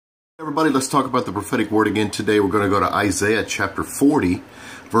Everybody, let's talk about the prophetic word again today. We're going to go to Isaiah chapter 40,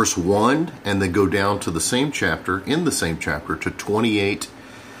 verse 1, and then go down to the same chapter, to 28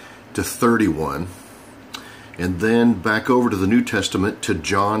 to 31. And then back over to the New Testament to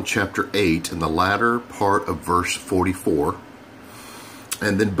John chapter 8 and the latter part of verse 44.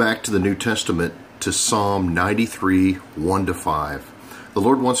 And then back to the New Testament to Psalm 93, 1 to 5. The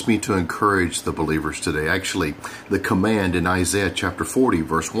Lord wants me to encourage the believers today. Actually, the command in Isaiah chapter 40,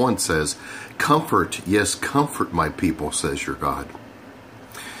 verse 1 says, "Comfort, yes, comfort my people, says your God."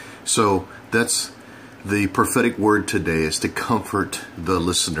 So that's the prophetic word today, is to comfort the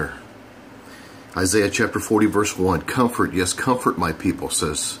listener. Isaiah chapter 40, verse 1, "Comfort, yes, comfort my people,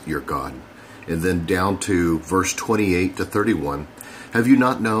 says your God." And then down to verse 28 to 31, "Have you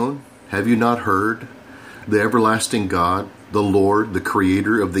not known? Have you not heard? The everlasting God, the Lord, the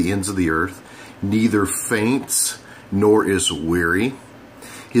creator of the ends of the earth, neither faints nor is weary.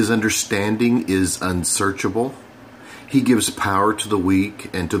 His understanding is unsearchable. He gives power to the weak,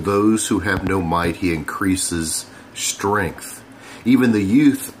 and to those who have no might he increases strength. Even the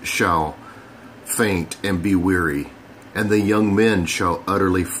youth shall faint and be weary, and the young men shall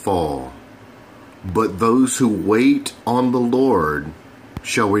utterly fall. But those who wait on the Lord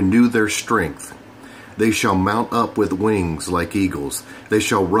shall renew their strength. They shall mount up with wings like eagles. They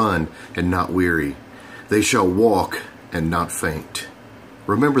shall run and not weary. They shall walk and not faint."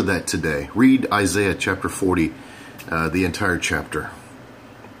 Remember that today. Read Isaiah chapter 40, the entire chapter.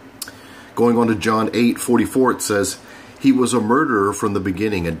 Going on to John 8:44, it says, "He was a murderer from the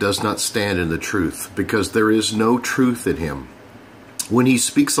beginning and does not stand in the truth, because there is no truth in him. When he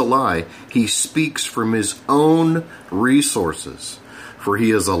speaks a lie, he speaks from his own resources, for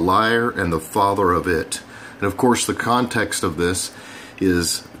he is a liar and the father of it." And of course, the context of this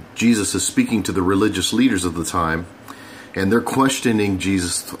is Jesus is speaking to the religious leaders of the time, and they're questioning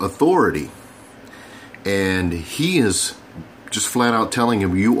Jesus' authority. And he is just flat out telling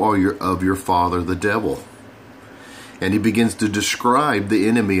him, "You are of your father, the devil." And he begins to describe the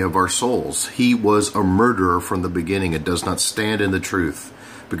enemy of our souls. He was a murderer from the beginning and does not stand in the truth,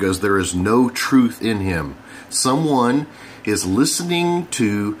 because there is no truth in him. Someone is listening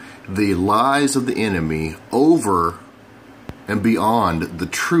to the lies of the enemy over and beyond the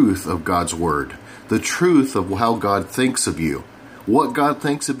truth of God's word, the truth of how God thinks of you, what God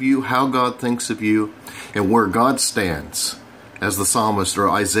thinks of you, how God thinks of you, and where God stands. As the psalmist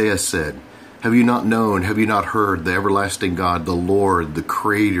or Isaiah said, "Have you not known, have you not heard, the everlasting God, the Lord, the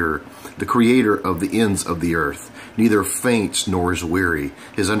creator of the ends of the earth, neither faints nor is weary.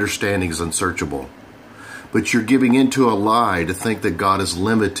 His understanding is unsearchable." But you're giving into a lie to think that God is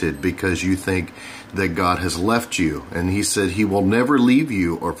limited because you think that God has left you. And he said he will never leave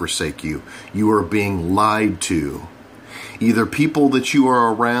you or forsake you. You are being lied to. Either people that you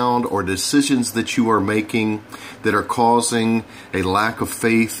are around or decisions that you are making that are causing a lack of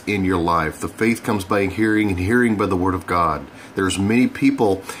faith in your life. The faith comes by hearing, and hearing by the word of God. There's many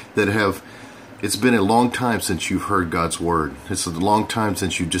people that have... It's been a long time since you've heard God's word. It's a long time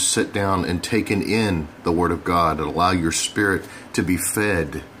since you just sit down and taken in the word of God and allow your spirit to be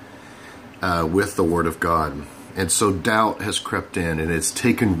fed with the word of God. And so doubt has crept in, and it's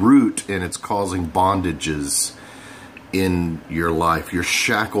taken root, and it's causing bondages in your life. You're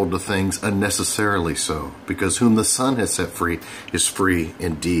shackled to things unnecessarily so, because whom the Son has set free is free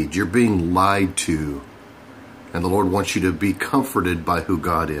indeed. You're being lied to, and the Lord wants you to be comforted by who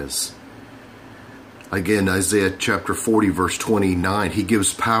God is. Again, Isaiah chapter 40, verse 29, "He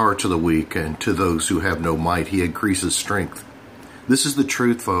gives power to the weak, and to those who have no might, he increases strength." This is the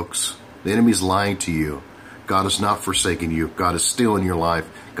truth, folks. The enemy's lying to you. God has not forsaken you. God is still in your life.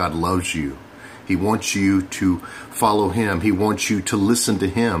 God loves you. He wants you to follow him. He wants you to listen to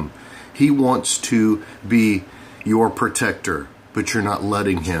him. He wants to be your protector, but you're not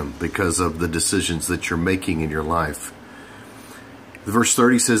letting him because of the decisions that you're making in your life. Verse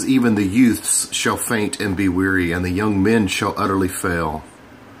 30 says, "Even the youths shall faint and be weary, and the young men shall utterly fail.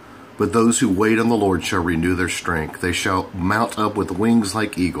 But those who wait on the Lord shall renew their strength. They shall mount up with wings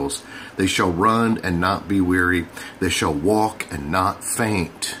like eagles. They shall run and not be weary. They shall walk and not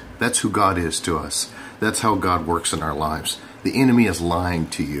faint." That's who God is to us. That's how God works in our lives. The enemy is lying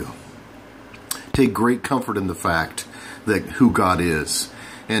to you. Take great comfort in the fact that who God is,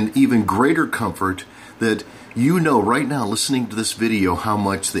 and even greater comfort that you know right now, listening to this video, how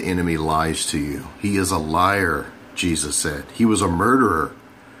much the enemy lies to you. He is a liar, Jesus said. He was a murderer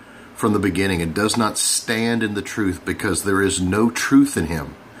from the beginning and does not stand in the truth, because there is no truth in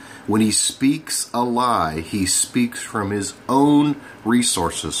him. When he speaks a lie, he speaks from his own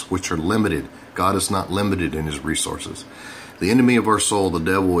resources, which are limited. God is not limited in his resources. The enemy of our soul, the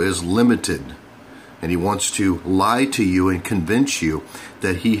devil, is limited. And he wants to lie to you and convince you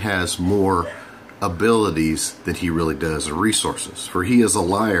that he has more abilities than he really does, and resources. For he is a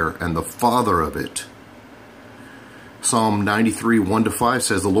liar and the father of it. Psalm 93, 1-5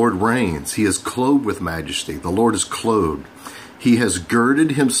 says, the Lord reigns. He is clothed with majesty. The Lord is clothed. He has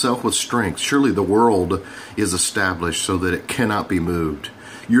girded himself with strength. Surely the world is established so that it cannot be moved.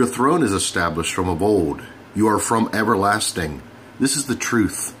 Your throne is established from of old. You are from everlasting. This is the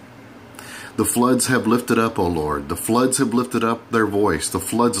truth. The floods have lifted up, O Lord. The floods have lifted up their voice. The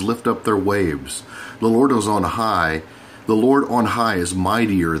floods lift up their waves. The Lord is on high. The Lord on high is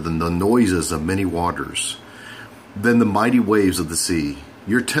mightier than the noises of many waters, than the mighty waves of the sea.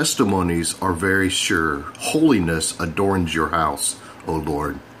 Your testimonies are very sure. Holiness adorns your house, O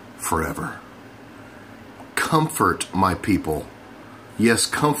Lord, forever. Comfort my people. Yes,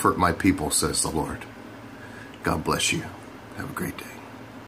 comfort my people, says the Lord. God bless you. Have a great day.